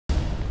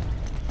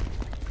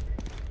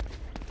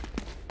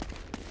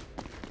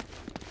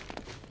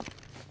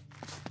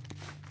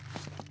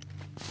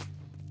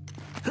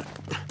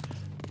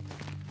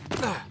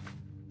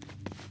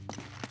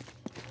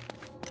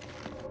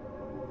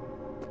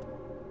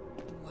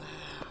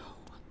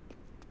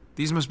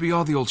These must be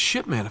all the old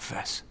ship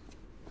manifests.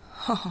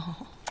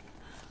 Oh.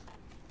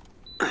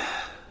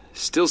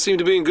 Still seem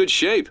to be in good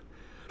shape.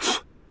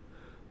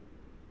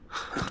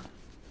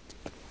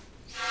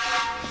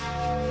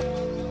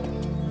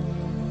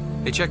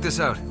 Hey, check this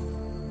out.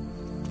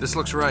 This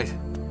looks right.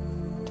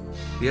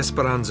 The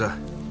Esperanza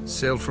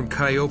sailed from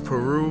Callao,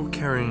 Peru,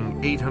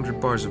 carrying 800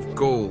 bars of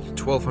gold,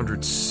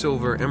 1,200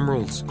 silver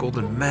emeralds,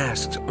 golden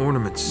masks,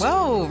 ornaments.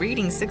 Whoa,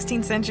 reading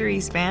 16th century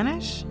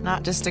Spanish?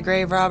 Not just a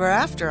grave robber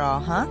after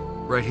all, huh?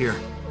 Right here.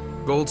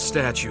 Gold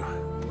statue.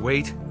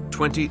 Weight,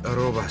 20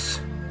 arrobas.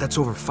 That's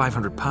over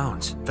 500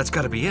 pounds. That's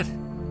gotta be it.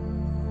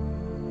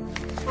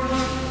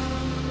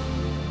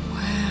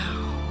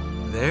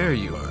 Wow. There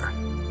you are.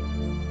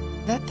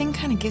 That thing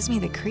kind of gives me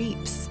the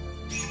creeps.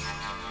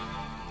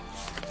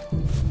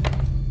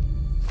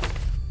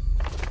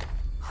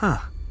 Huh.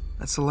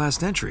 That's the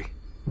last entry.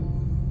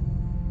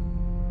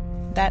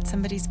 That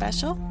somebody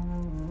special?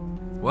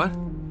 What?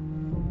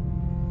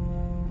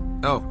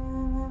 Oh.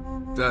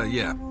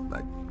 Yeah.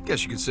 I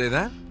guess you could say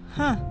that.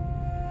 Huh.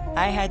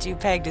 I had you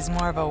pegged as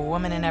more of a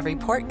woman in every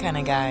port kind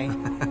of guy.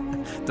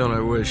 Don't I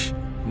wish?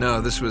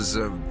 No, this was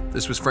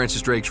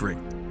Francis Drake's ring.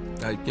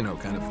 I,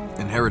 kind of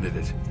inherited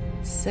it.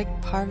 Sic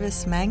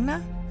parvis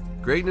magna?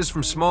 Greatness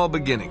from small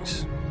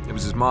beginnings. It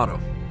was his motto.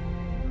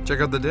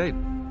 Check out the date.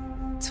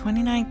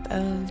 29th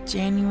of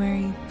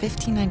January,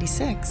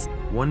 1596.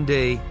 One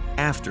day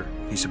after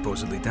he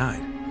supposedly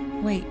died.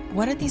 Wait,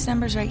 what are these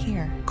numbers right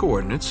here?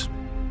 Coordinates.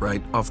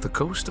 Right off the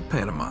coast of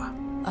Panama.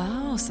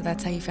 Oh, so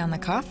that's how you found the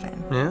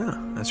coffin. Yeah,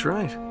 that's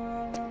right.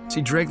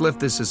 See, Drake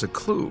left this as a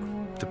clue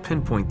to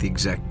pinpoint the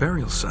exact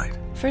burial site.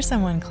 For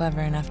someone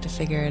clever enough to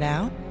figure it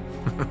out.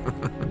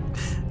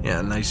 Yeah,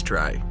 nice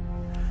try.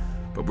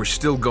 But we're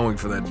still going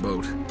for that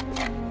boat.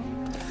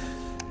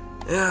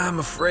 Yeah, I'm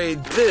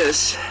afraid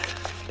this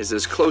is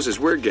as close as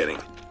we're getting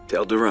to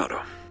El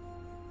Dorado.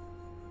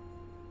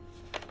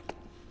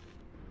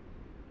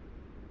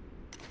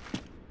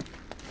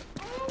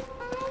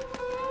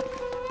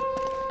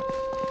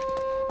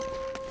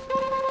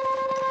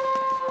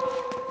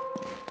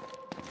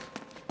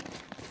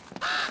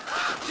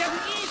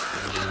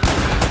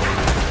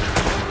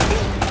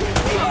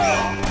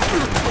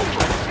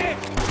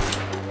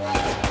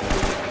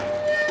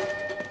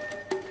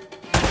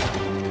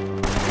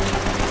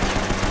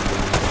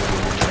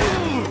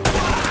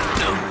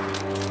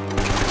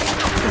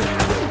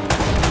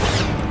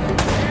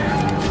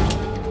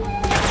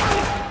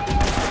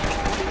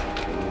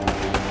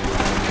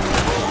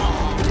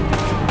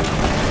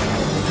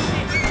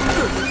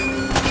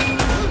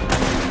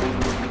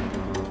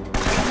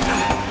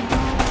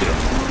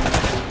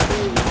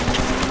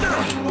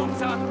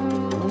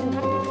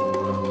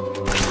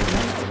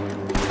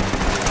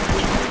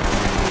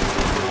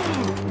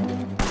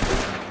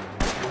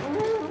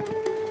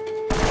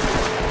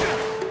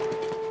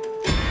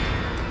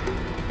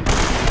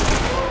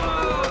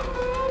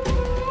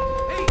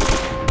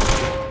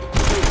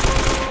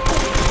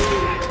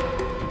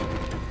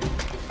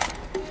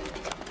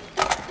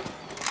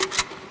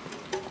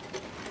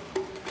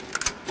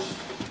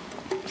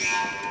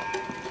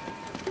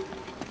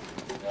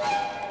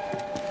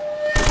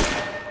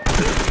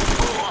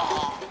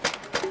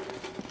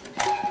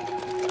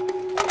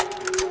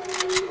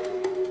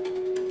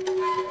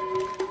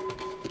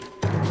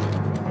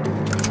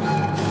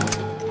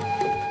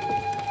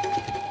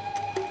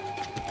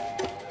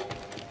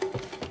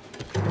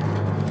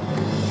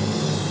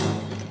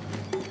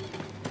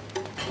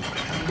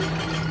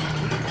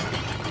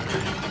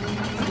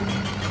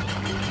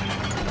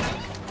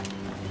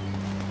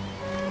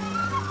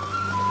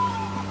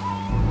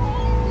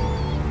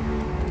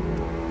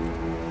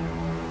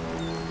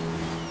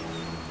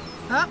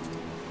 Oh,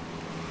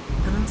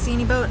 I don't see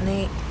any boat,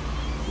 Nate.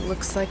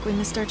 Looks like we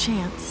missed our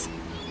chance.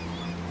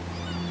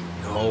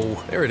 No,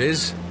 there it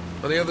is.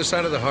 On the other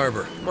side of the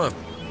harbor. Come on.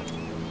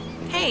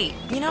 Hey,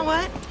 you know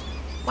what?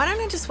 Why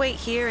don't I just wait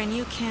here and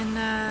you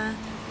can,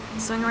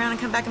 swing around and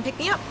come back and pick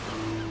me up?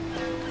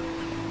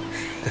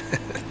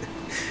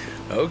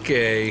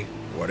 Okay,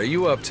 what are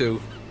you up to?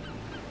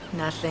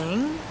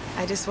 Nothing.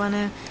 I just want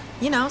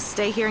to,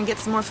 stay here and get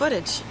some more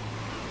footage.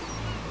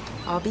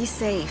 I'll be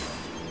safe.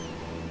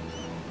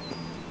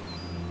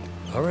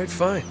 All right,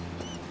 fine.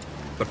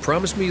 But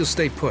promise me you'll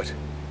stay put.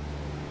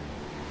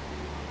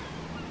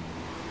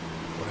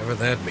 Whatever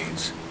that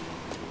means.